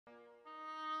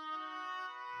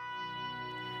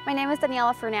My name is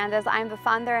Daniela Fernandez. I'm the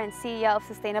founder and CEO of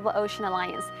Sustainable Ocean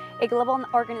Alliance, a global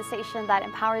organization that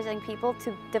empowers young people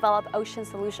to develop ocean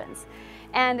solutions.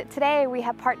 And today we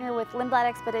have partnered with Lindblad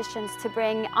Expeditions to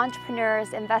bring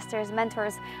entrepreneurs, investors,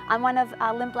 mentors on one of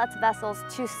Lindblad's vessels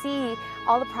to see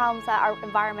all the problems that our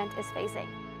environment is facing.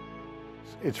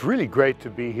 It's really great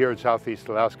to be here in Southeast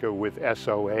Alaska with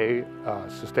SOA,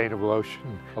 Sustainable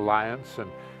Ocean Alliance,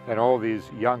 and all these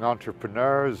young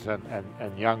entrepreneurs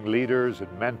and young leaders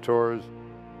and mentors.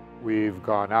 We've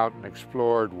gone out and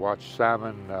explored, watched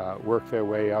salmon work their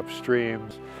way upstream.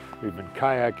 We've been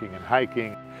kayaking and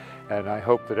hiking, and I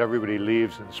hope that everybody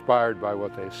leaves inspired by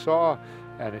what they saw,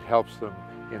 and it helps them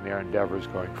in their endeavors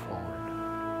going forward.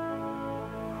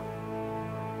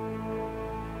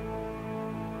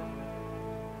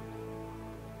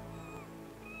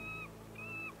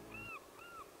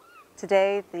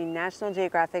 Today, the National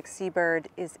Geographic Sea Bird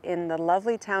is in the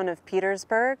lovely town of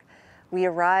Petersburg. We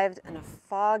arrived on a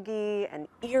foggy and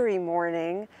eerie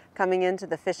morning coming into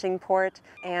the fishing port,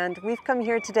 and we've come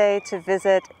here today to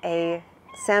visit a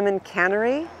salmon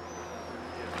cannery.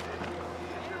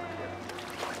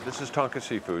 This is Tonka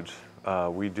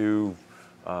Seafoods. We do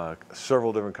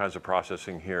several different kinds of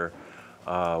processing here.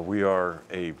 We are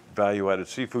a value-added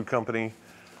seafood company.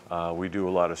 We do a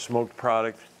lot of smoked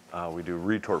product. We do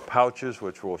retort pouches,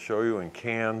 which we'll show you, in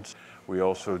cans. We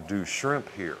also do shrimp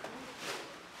here.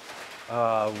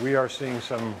 We are seeing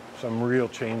some real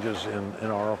changes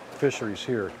in our fisheries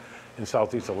here in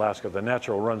Southeast Alaska. The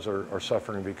natural runs are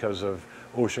suffering because of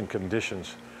ocean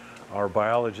conditions. Our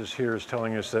biologist here is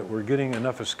telling us that we're getting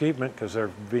enough escapement, because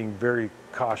they're being very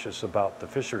cautious about the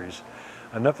fisheries,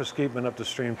 enough escapement up the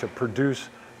stream to produce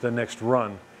the next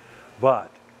run, but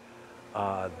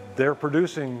they're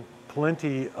producing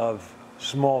plenty of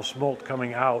small smolt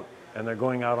coming out, and they're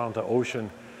going out onto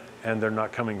ocean, and they're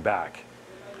not coming back.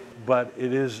 But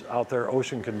it is out there,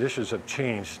 ocean conditions have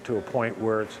changed to a point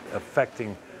where it's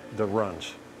affecting the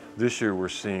runs. This year we're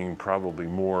seeing probably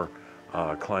more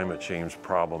climate change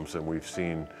problems than we've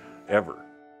seen ever.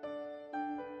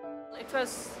 It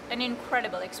was an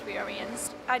incredible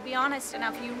experience. I'd be honest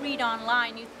enough, you read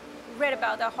online, you read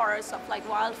about the horrors of like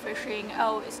wild fishing,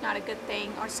 oh, it's not a good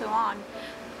thing, or so on.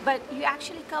 But you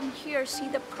actually come here, see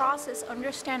the process,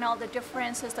 understand all the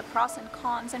differences, the pros and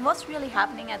cons, and what's really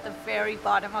happening at the very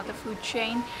bottom of the food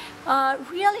chain.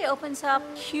 Really opens up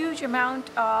huge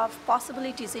amount of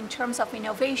possibilities in terms of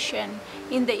innovation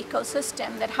in the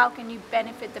ecosystem, that how can you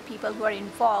benefit the people who are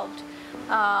involved?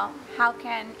 How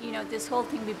can this whole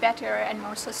thing be better and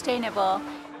more sustainable?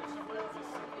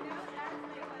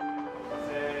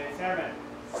 Salmon.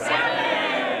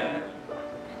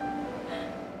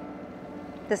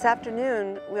 This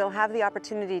afternoon, we'll have the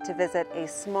opportunity to visit a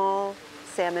small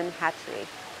salmon hatchery.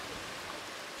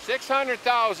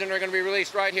 600,000 are going to be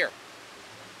released right here.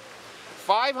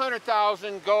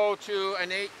 500,000 go to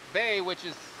an 8 bay, which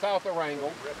is south of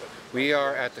Wrangell. We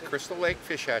are at the Crystal Lake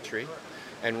Fish Hatchery,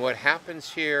 and what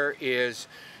happens here is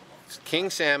king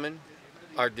salmon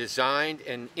are designed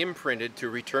and imprinted to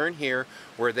return here,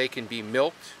 where they can be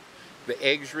milked, the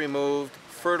eggs removed,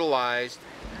 fertilized,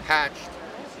 hatched,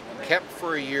 kept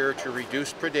for a year to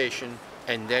reduce predation,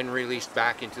 and then released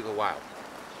back into the wild.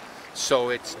 So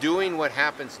it's doing what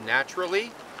happens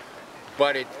naturally,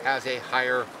 but it has a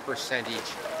higher percentage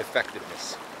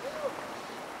effectiveness.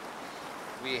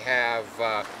 We have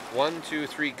 1, 2,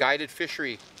 3 guided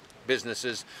fishery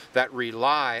businesses that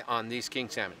rely on these king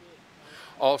salmon.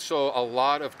 Also, a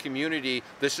lot of community,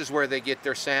 this is where they get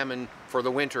their salmon for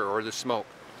the winter or the smoke,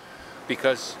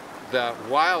 because the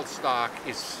wild stock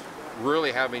is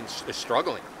really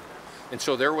struggling. And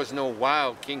so there was no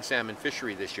wild king salmon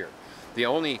fishery this year. The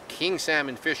only king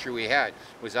salmon fishery we had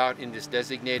was out in this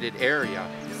designated area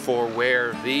for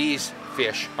where these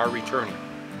fish are returning.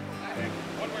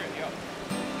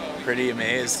 Pretty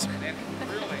amazed.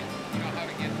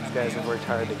 These guys have worked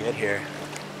hard to get here.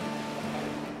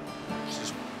 This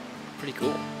is pretty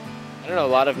cool. I don't know, a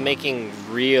lot of making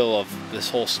real of this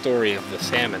whole story of the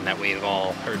salmon that we've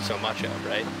all heard so much of,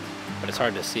 right? But it's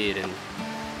hard to see it in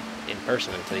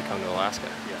person until you come to Alaska.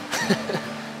 Yeah.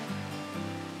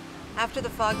 After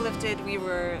the fog lifted, we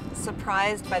were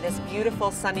surprised by this beautiful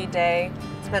sunny day.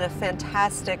 It's been a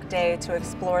fantastic day to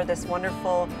explore this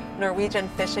wonderful Norwegian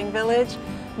fishing village.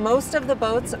 Most of the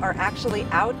boats are actually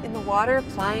out in the water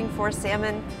plying for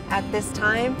salmon at this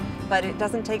time, but it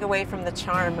doesn't take away from the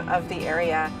charm of the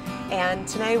area. And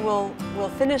today we'll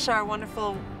finish our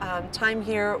wonderful time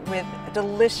here with a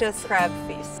delicious crab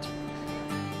feast.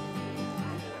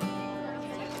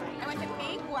 I want the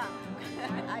big one.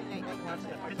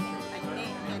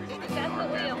 Is that the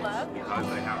way you love?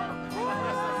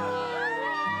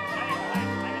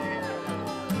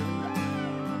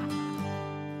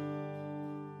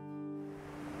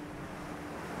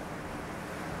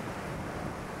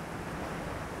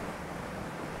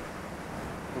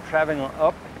 We're traveling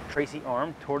up Tracy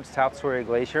Arm towards South Sawyer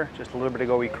Glacier. Just a little bit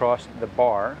ago we crossed the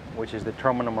bar, which is the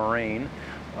terminal moraine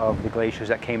of the glaciers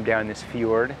that came down this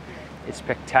fjord. It's a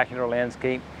spectacular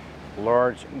landscape,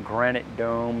 large granite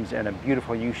domes and a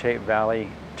beautiful U-shaped valley,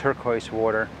 turquoise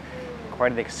water.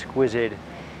 Quite an exquisite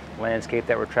landscape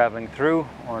that we're traveling through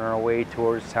on our way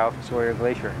towards South Sawyer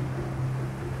Glacier.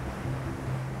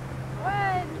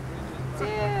 1, 2.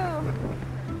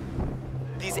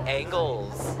 These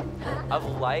angles of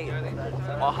light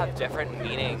all have different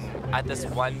meaning at this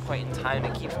one point in time.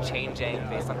 It keeps changing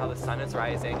based on how the sun is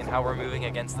rising and how we're moving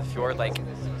against the fjord. Like,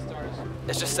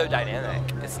 it's just so dynamic.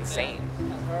 It's insane.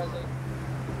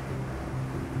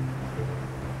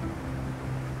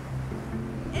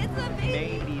 It's a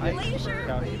baby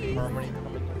glacier, please.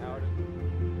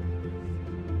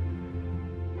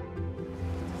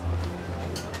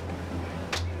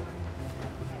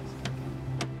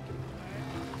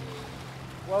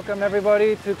 Welcome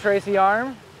everybody to Tracy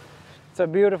Arm. It's a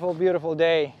beautiful, beautiful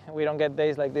day. We don't get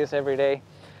days like this every day.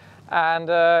 And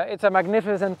it's a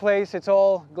magnificent place. It's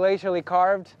all glacially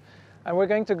carved. And we're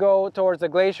going to go towards the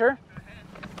glacier.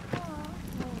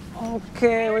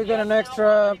 Okay, we got an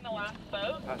extra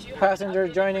passenger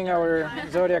joining our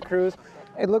Zodiac cruise.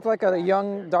 It looked like a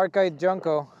young dark-eyed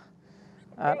junco.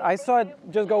 And I saw it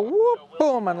just go whoop,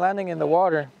 boom, and landing in the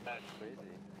water.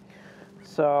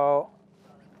 So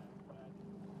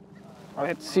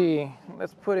let's see,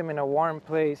 let's put him in a warm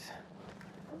place.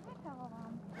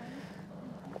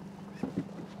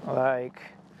 Like,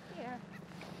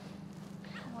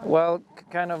 well,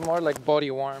 kind of more like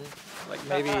body warm. Like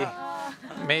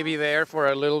maybe there for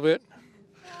a little bit.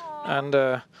 And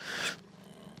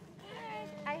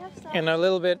in a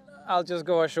little bit, I'll just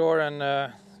go ashore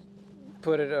and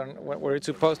put it on where it's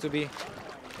supposed to be.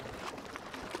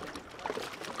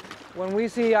 When we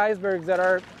see icebergs that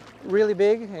are really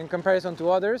big in comparison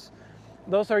to others,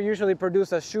 those are usually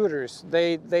produced as shooters.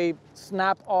 They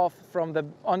snap off from the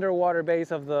underwater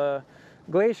base of the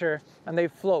glacier and they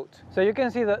float. So you can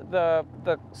see that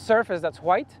the surface that's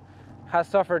white has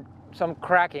suffered some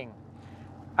cracking.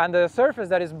 And the surface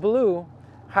that is blue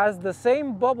has the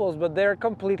same bubbles, but they're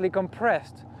completely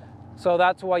compressed. So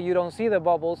that's why you don't see the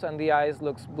bubbles and the ice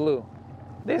looks blue.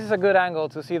 This is a good angle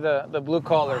to see the blue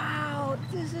color. Wow,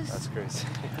 that's crazy.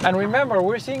 And remember,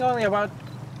 we're seeing only about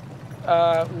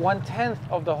 1/10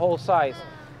 of the whole size.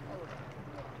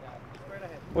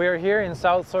 We are here in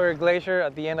South Sawyer Glacier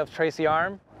at the end of Tracy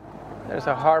Arm. There's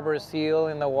a harbor seal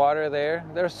in the water there.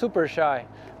 They're super shy.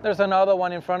 There's another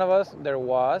one in front of us. There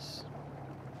was.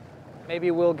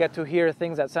 Maybe we'll get to hear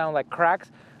things that sound like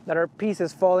cracks, that are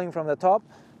pieces falling from the top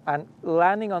and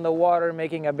landing on the water,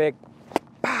 making a big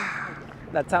bah!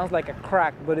 That sounds like a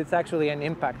crack, but it's actually an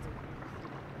impact.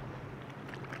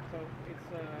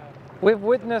 We've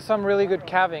witnessed some really good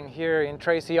calving here in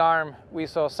Tracy Arm. We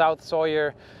saw South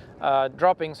Sawyer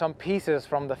dropping some pieces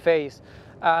from the face.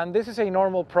 And this is a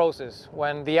normal process.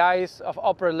 When the ice of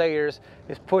upper layers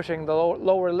is pushing the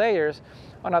lower layers,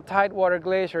 on a tidewater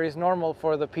glacier, it's normal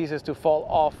for the pieces to fall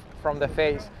off from the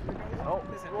face. Oh.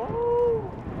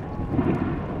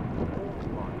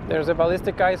 There's a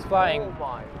ballistic ice flying. Oh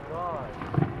my God.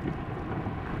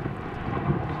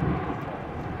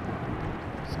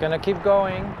 It's gonna keep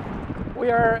going. We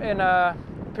are in a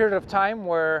period of time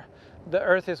where the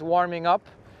Earth is warming up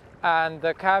and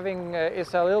the calving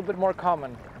is a little bit more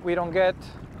common. We don't get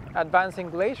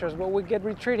advancing glaciers, but we get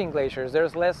retreating glaciers.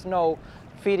 There's less snow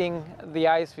feeding the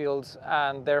ice fields,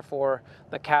 and therefore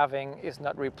the calving is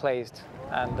not replaced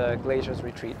and the glaciers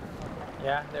retreat.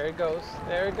 Yeah, there it goes.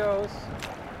 There it goes.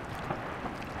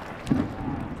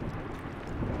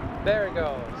 There it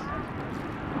goes.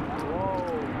 Whoa.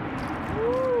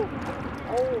 Woo.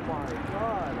 Oh my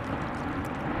God.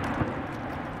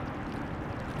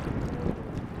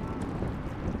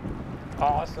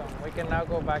 Awesome. We can now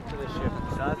go back to the ship.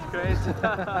 That's crazy. I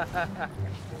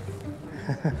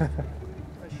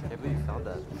can't believe you found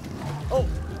that. Oh,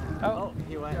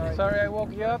 he went. Sorry I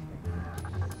woke you up.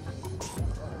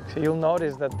 So you'll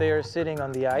notice that they are sitting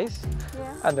on the ice,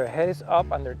 and their head is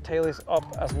up and their tail is up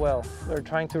as well. They're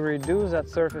trying to reduce that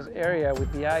surface area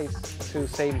with the ice to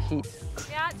save heat.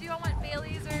 Yeah, do you all want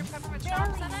Bailey's or peppermint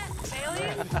schnapps in it?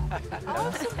 Bailey's?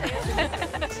 Awesome.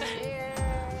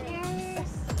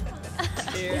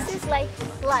 This is like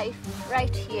life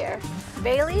right here.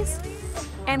 Bailey's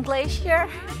and glacier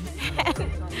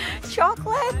and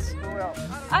chocolate.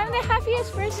 I'm the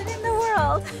happiest person in the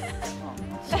world.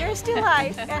 Cheers to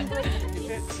life and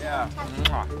Yeah.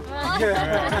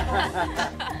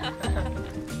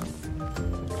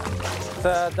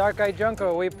 The dark-eyed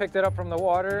junco, we picked it up from the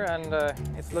water and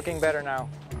it's looking better now.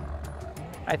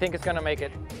 I think it's gonna make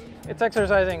it. It's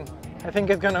exercising. I think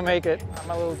it's gonna make it.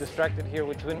 I'm a little distracted here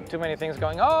with too many things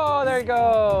going. Oh, there he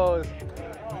goes.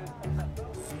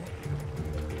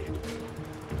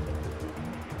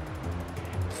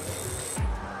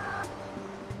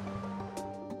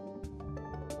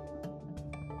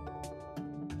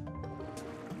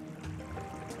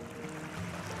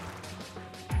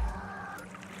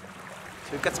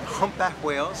 So we've got some humpback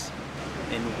whales,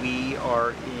 and we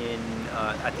are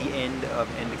at the end of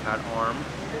Endicott Arm,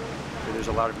 where there's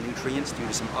a lot of nutrients due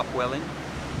to some upwelling.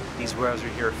 These whales are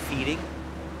here feeding.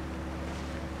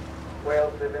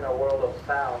 Whales live in a world of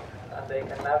sound, and they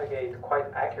can navigate quite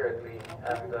accurately,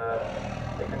 and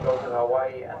they can go to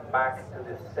Hawaii and back to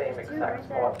the same exact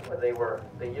spot where they were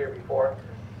the year before.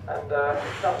 And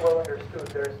it's not well understood.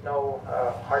 There's no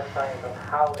hard science on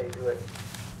how they do it.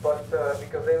 But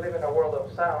because they live in a world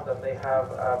of sound and they have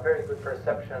a very good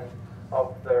perception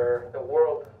of the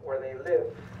world where they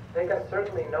live, they can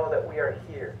certainly know that we are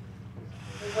here.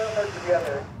 The whales are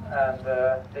together and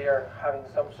they are having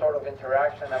some sort of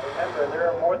interaction. And remember, there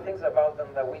are more things about them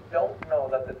that we don't know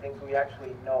than the things we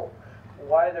actually know.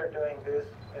 Why they're doing this,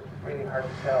 it's really hard to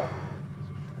tell.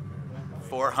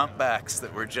 4 humpbacks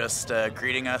that were just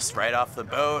greeting us right off the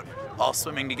boat, all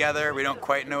swimming together. We don't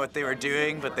quite know what they were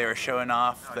doing, but they were showing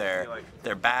off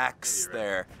their backs,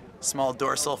 their small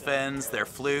dorsal fins, their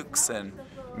flukes, and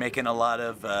making a lot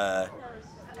of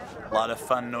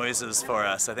fun noises for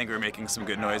us. I think we're making some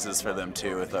good noises for them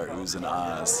too with our oohs and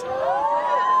ahs.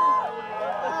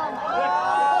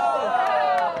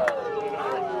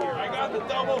 I got the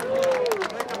double.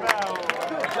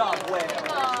 Good job, whale.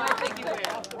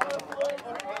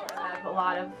 A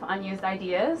lot of unused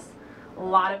ideas, a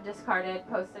lot of discarded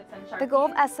Post-its and Sharpies. The goal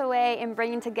of SOA in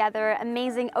bringing together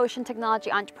amazing ocean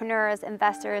technology entrepreneurs,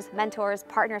 investors, mentors,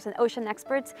 partners, and ocean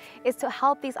experts is to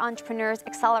help these entrepreneurs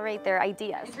accelerate their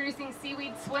ideas. Introducing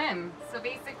Seaweed Swim, so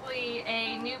basically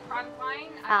a new product line.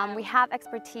 We have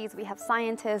expertise, we have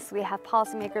scientists, we have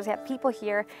policymakers, we have people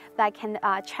here that can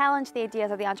challenge the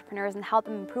ideas of the entrepreneurs and help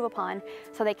them improve upon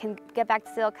so they can get back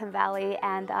to Silicon Valley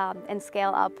and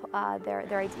scale up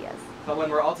their ideas. But when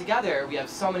we're all together, we have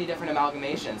so many different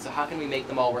amalgamations, so how can we make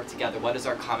them all work together? What is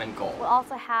our common goal? We'll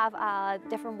also have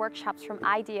different workshops from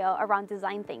IDEO around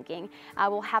design thinking.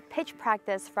 We'll have pitch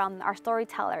practice from our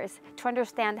storytellers to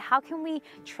understand how can we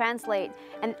translate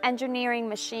an engineering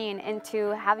machine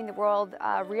into having the world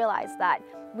realize that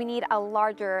we need a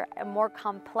larger, a more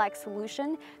complex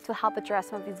solution to help address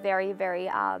some of these very, very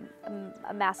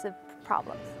massive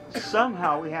problems.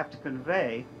 Somehow we have to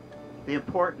convey the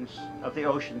importance of the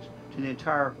oceans to the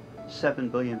entire 7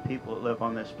 billion people that live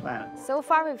on this planet. So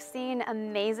far we've seen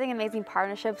amazing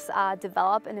partnerships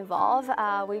develop and evolve.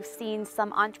 We've seen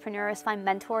some entrepreneurs find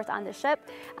mentors on the ship.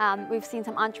 We've seen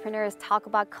some entrepreneurs talk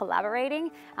about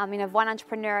collaborating. If one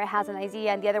entrepreneur has an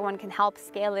idea and the other one can help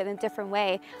scale it in a different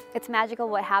way, it's magical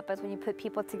what happens when you put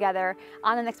people together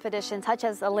on an expedition such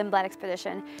as a Lindblad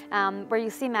Expedition, where you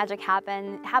see magic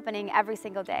happening every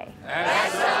single day.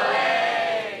 SOA!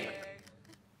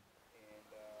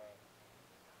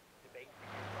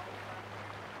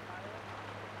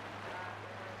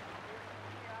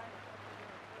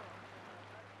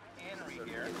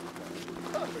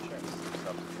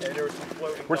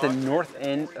 We're at the north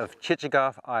end of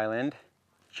Chichagof Island,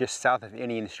 just south of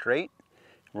Indian Strait.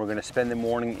 We're going to spend the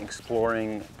morning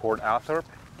exploring Port Althorp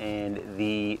and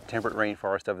the temperate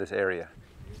rainforest of this area.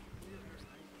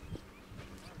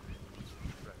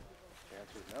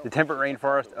 The temperate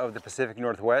rainforest of the Pacific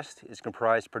Northwest is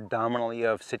comprised predominantly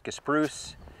of Sitka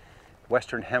spruce,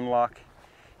 western hemlock,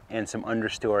 and some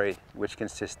understory, which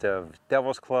consist of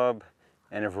devil's club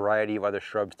and a variety of other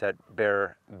shrubs that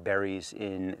bear berries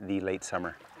in the late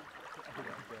summer.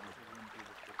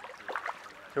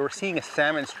 So we're seeing a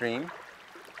salmon stream.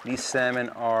 These salmon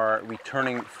are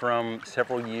returning from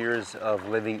several years of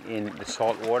living in the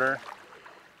salt water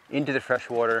into the fresh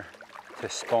water to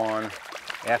spawn,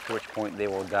 after which point they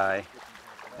will die.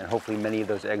 And hopefully many of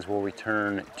those eggs will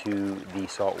return to the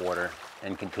salt water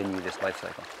and continue this life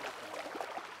cycle.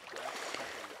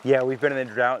 Yeah, we've been in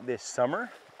a drought this summer,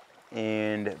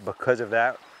 and because of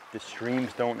that, the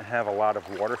streams don't have a lot of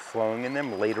water flowing in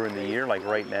them later in the year, like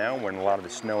right now when a lot of the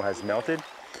snow has melted.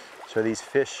 So these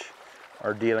fish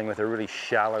are dealing with a really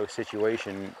shallow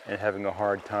situation and having a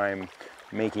hard time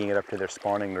making it up to their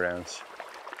spawning grounds.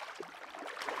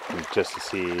 And just to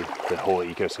see the whole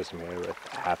ecosystem here with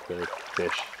half the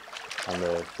fish on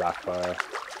the rock bar,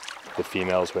 the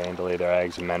females waiting to lay their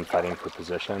eggs and men fighting for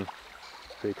position,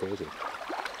 it's pretty crazy.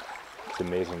 It's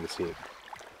amazing to see it.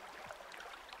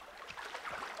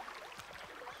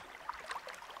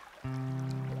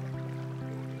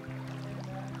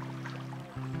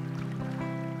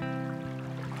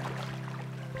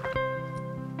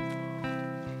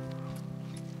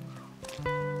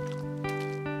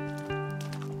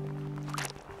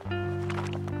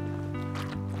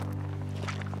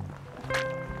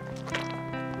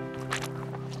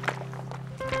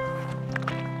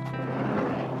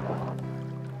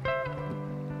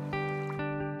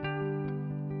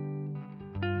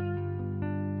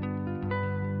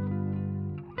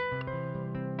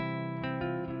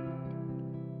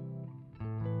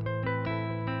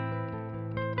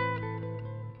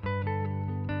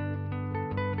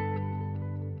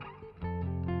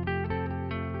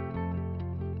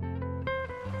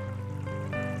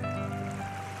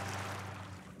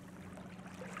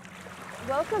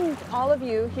 Welcome all of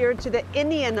you here to the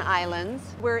Indian Islands.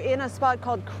 We're in a spot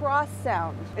called Cross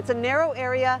Sound. It's a narrow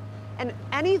area, and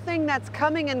anything that's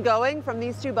coming and going from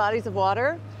these two bodies of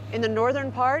water in the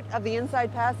northern part of the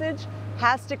Inside Passage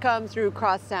has to come through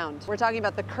Cross Sound. We're talking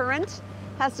about the current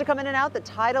has to come in and out, the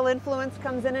tidal influence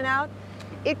comes in and out.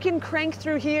 It can crank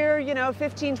through here, you know,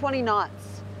 15, 20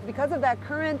 knots. Because of that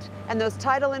current and those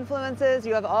tidal influences,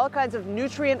 you have all kinds of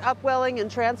nutrient upwelling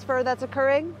and transfer that's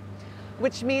occurring,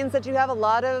 which means that you have a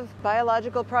lot of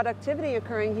biological productivity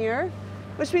occurring here,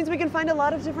 which means we can find a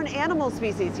lot of different animal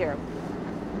species here.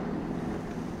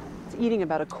 It's eating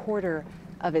about 1/4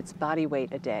 of its body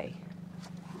weight a day.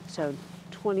 So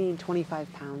 20,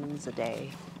 25 pounds a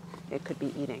day it could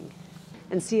be eating.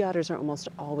 And sea otters are almost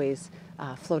always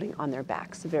floating on their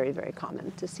backs. Very, very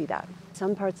common to see that.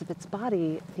 Some parts of its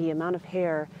body, the amount of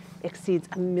hair exceeds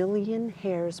 1 million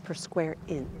hairs per square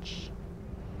inch.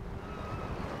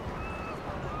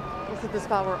 This is the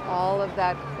spot where all of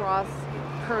that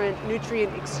cross-current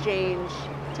nutrient exchange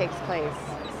takes place.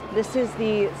 This is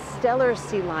the stellar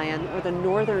sea lion, or the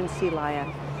northern sea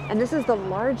lion, and this is the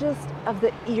largest of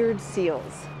the eared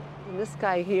seals. And this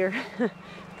guy here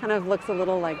kind of looks a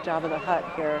little like Jabba the Hutt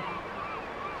here.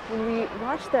 When we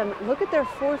watch them, look at their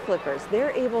foreflippers.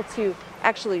 They're able to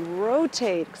actually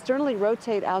rotate, externally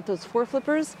rotate out those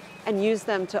foreflippers and use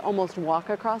them to almost walk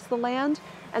across the land.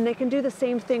 And they can do the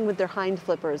same thing with their hind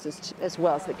flippers as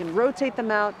well. So they can rotate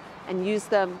them out and use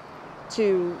them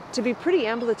to be pretty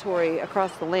ambulatory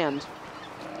across the land.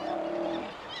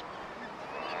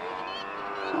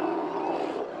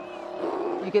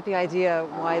 You get the idea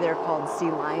why they're called sea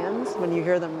lions when you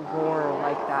hear them roar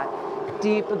like that.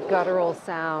 Deep guttural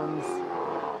sounds.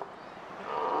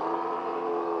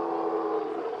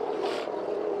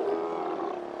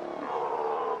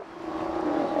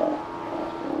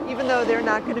 Even though they're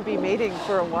not going to be mating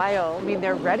for a while, I mean,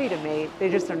 they're ready to mate, they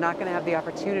just are not going to have the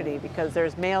opportunity because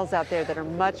there's males out there that are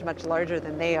much, much larger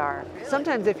than they are.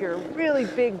 Sometimes if you're a really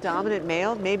big dominant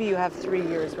male, maybe you have 3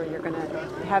 years where you're going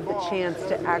to have the chance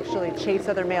to actually chase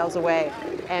other males away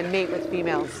and mate with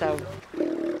females. So.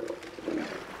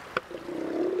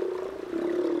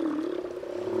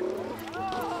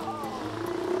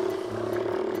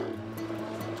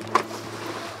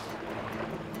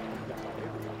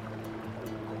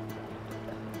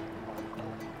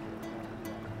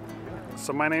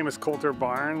 So my name is Coulter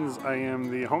Barnes. I am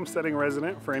the homesteading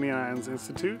resident for Indian Islands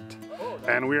Institute,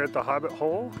 and we're at the Hobbit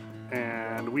Hole,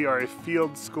 and we are a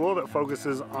field school that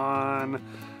focuses on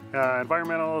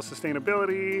environmental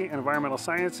sustainability, environmental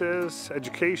sciences,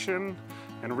 education,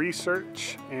 and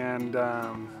research, and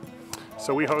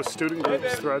so we host student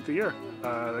groups throughout the year.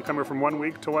 They come here from 1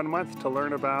 week to 1 month to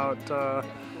learn about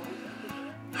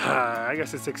I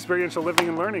guess it's experiential living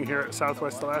and learning here at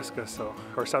Southwest Alaska,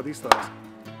 or Southeast Alaska.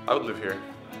 I would live here.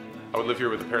 I would live here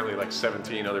with apparently like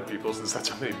 17 other people, since that's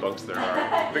how many bunks there are.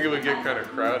 I think it would get kind of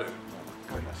crowded.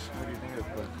 What do you think of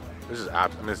this?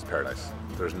 This is paradise.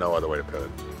 There's no other way to put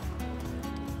it.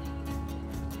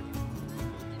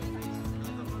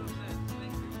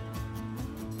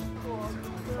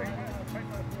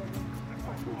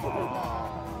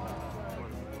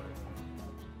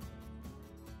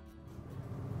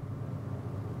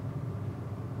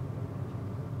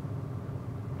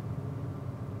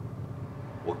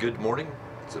 Well, good morning.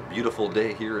 It's a beautiful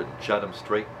day here in Chatham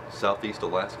Strait, Southeast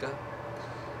Alaska.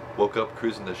 Woke up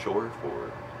cruising the shore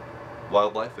for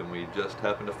wildlife, and we just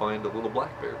happened to find a little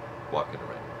black bear walking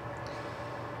around.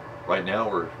 Right now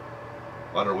we're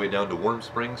on our way down to Warm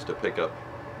Springs to pick up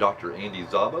Dr. Andy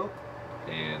Szabo,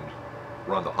 and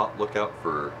we're on the hot lookout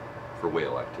for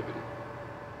whale activity.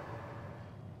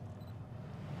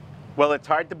 Well, it's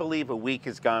hard to believe a week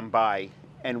has gone by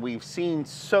and we've seen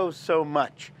so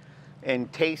much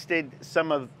and tasted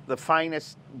some of the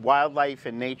finest wildlife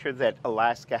and nature that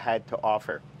Alaska had to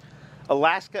offer.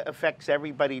 Alaska affects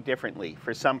everybody differently.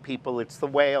 For some people it's the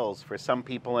whales, for some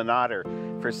people an otter,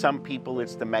 for some people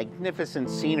it's the magnificent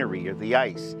scenery or the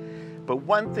ice. But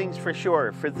one thing's for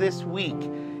sure, for this week,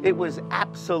 it was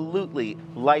absolutely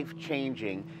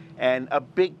life-changing, and a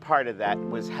big part of that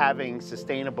was having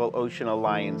Sustainable Ocean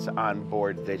Alliance on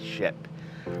board this ship.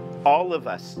 All of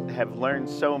us have learned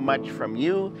so much from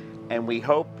you, and we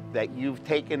hope that you've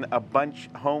taken a bunch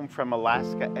home from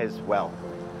Alaska as well.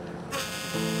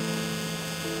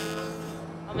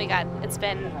 Oh my God, it's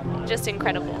been just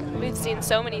incredible. We've seen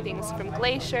so many things, from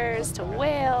glaciers to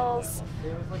whales.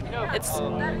 It's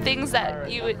things that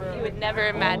you would never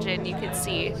imagine you could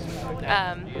see,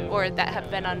 or that have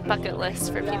been on bucket lists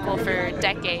for people for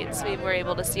decades. We were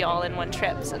able to see all in one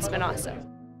trip, so it's been awesome.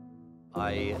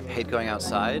 I hate going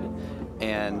outside,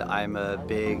 and I'm a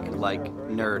big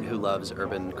nerd who loves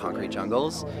urban concrete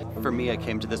jungles. For me, I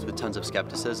came to this with tons of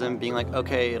skepticism, being like,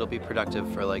 okay, it'll be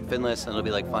productive for finless and it'll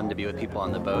be fun to be with people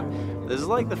on the boat. This is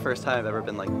the first time I've ever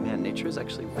been like, man, nature is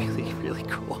actually really, really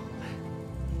cool.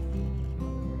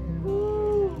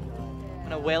 I'm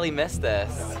gonna whaley miss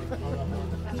this,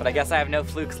 but I guess I have no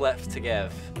flukes left to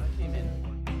give.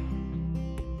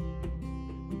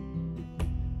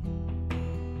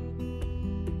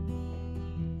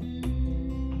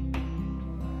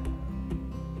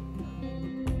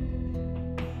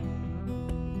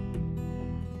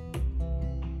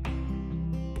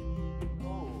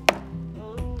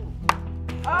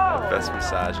 Best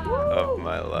massage of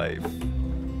my life.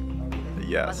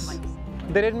 Yes.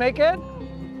 Did it make it?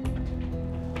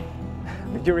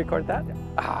 Did you record that?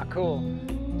 Ah, cool.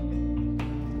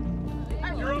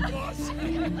 You're a boss.